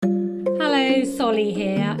Hello, Solly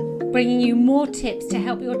here, bringing you more tips to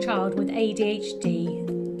help your child with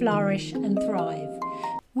ADHD flourish and thrive.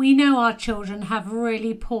 We know our children have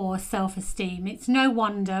really poor self-esteem. It's no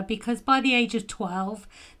wonder, because by the age of 12,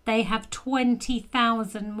 they have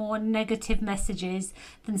 20,000 more negative messages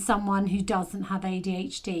than someone who doesn't have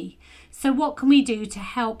ADHD. So what can we do to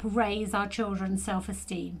help raise our children's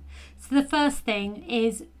self-esteem? So the first thing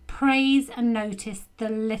is praise and notice the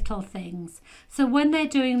little things. So when they're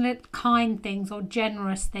doing kind things or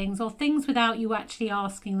generous things or things without you actually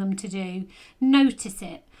asking them to do, notice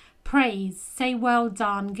it. Praise, say well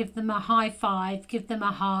done, give them a high five, give them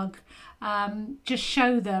a hug, just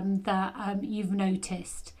show them that you've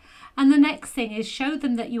noticed. And the next thing is show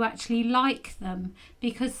them that you actually like them,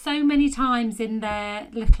 because so many times in their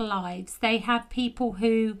little lives they have people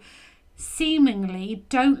who seemingly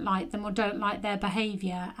don't like them or don't like their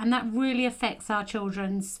behaviour, and that really affects our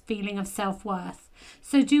children's feeling of self-worth.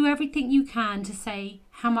 So do everything you can to say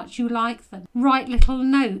how much you like them. Write little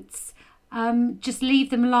notes. Just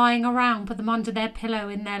leave them lying around, put them under their pillow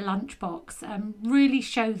in their lunchbox. Really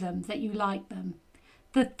show them that you like them.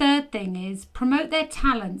 The third thing is promote their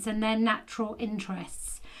talents and their natural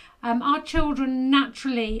interests. Our children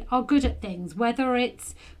naturally are good at things, whether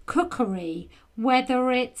it's cookery,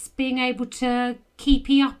 whether it's being able to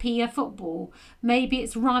keepy-uppy a football, maybe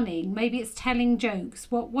it's running, maybe it's telling jokes,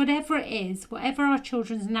 whatever it is, whatever our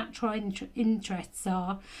children's natural interests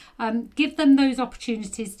are, give them those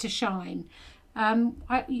opportunities to shine. I'm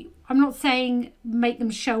not saying make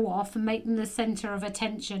them show off and make them the centre of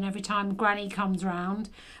attention every time Granny comes round,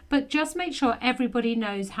 but just make sure everybody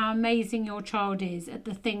knows how amazing your child is at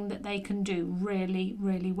the thing that they can do really,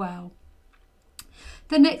 really well.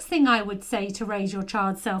 The next thing I would say to raise your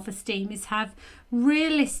child's self-esteem is have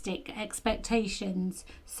realistic expectations.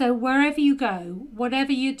 So wherever you go,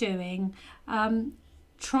 whatever you're doing,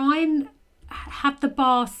 try and have the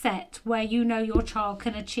bar set where you know your child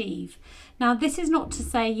can achieve. Now, this is not to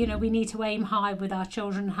say, we need to aim high with our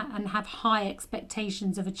children and have high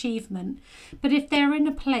expectations of achievement. But if they're in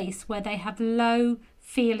a place where they have low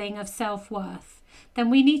feeling of self-worth, then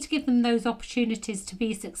we need to give them those opportunities to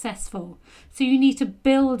be successful. So you need to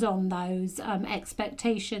build on those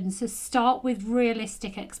expectations. So start with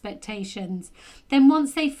realistic expectations. Then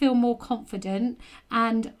once they feel more confident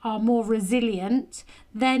and are more resilient,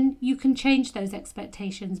 then you can change those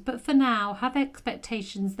expectations. But for now, have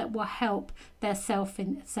expectations that will help their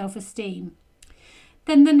self-esteem.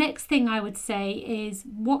 Then the next thing I would say is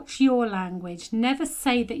watch your language. Never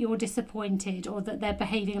say that you're disappointed or that they're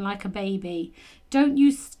behaving like a baby. Don't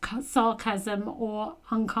use sarcasm or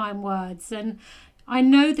unkind words. And I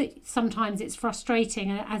know that sometimes it's frustrating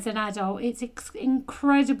as an adult. It's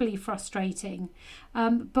incredibly frustrating.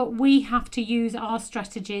 But we have to use our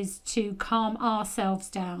strategies to calm ourselves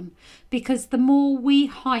down, because the more we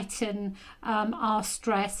heighten our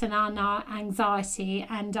stress and our anxiety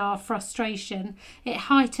and our frustration, it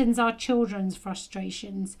heightens our children's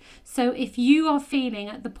frustrations. So if you are feeling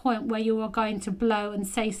at the point where you are going to blow and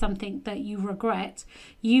say something that you regret,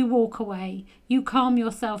 you walk away, you calm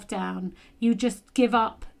yourself down, you just give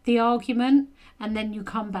up the argument, and then you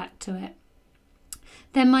come back to it.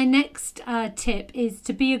 Then my next tip is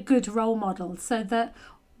to be a good role model, so that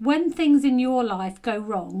when things in your life go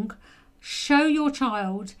wrong, show your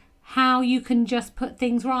child how you can just put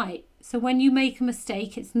things right. So when you make a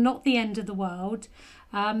mistake, it's not the end of the world.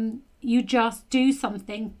 You just do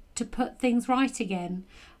something to put things right again.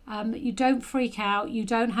 You don't freak out. You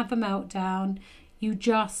don't have a meltdown. You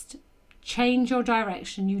just change your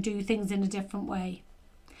direction. You do things in a different way.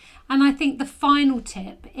 And I think the final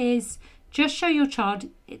tip is just show your child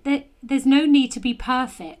that there's no need to be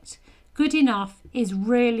perfect. Good enough is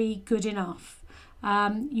really good enough.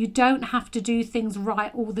 You don't have to do things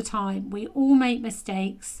right all the time. We all make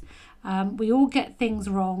mistakes. We all get things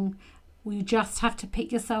wrong. You just have to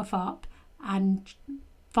pick yourself up and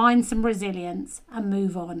find some resilience and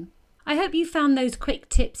move on. I hope you found those quick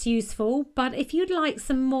tips useful, but if you'd like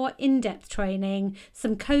some more in-depth training,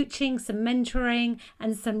 some coaching, some mentoring,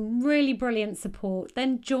 and some really brilliant support,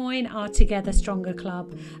 then join our Together Stronger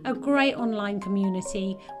Club, a great online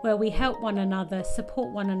community where we help one another,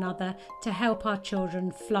 support one another to help our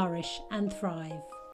children flourish and thrive.